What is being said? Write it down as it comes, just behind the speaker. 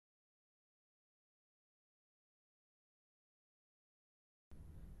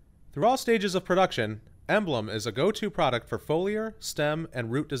Through all stages of production, Emblem is a go-to product for foliar, stem,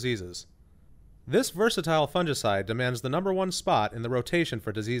 and root diseases. This versatile fungicide demands the #1 spot in the rotation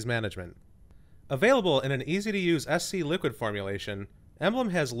for disease management. Available in an easy-to-use SC liquid formulation, Emblem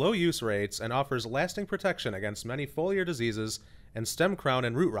has low use rates and offers lasting protection against many foliar diseases and stem crown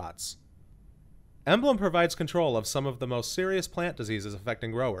and root rots. Emblem provides control of some of the most serious plant diseases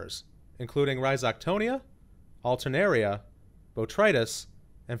affecting growers, including Rhizoctonia, Alternaria, Botrytis,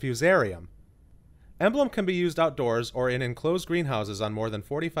 and Fusarium. Emblem can be used outdoors or in enclosed greenhouses on more than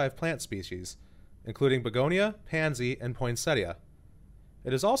 45 plant species, including begonia, pansy, and poinsettia.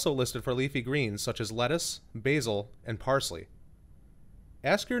 It is also listed for leafy greens such as lettuce, basil, and parsley.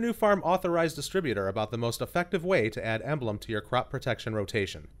 Ask your new farm authorized distributor about the most effective way to add Emblem to your crop protection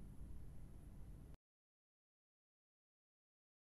rotation.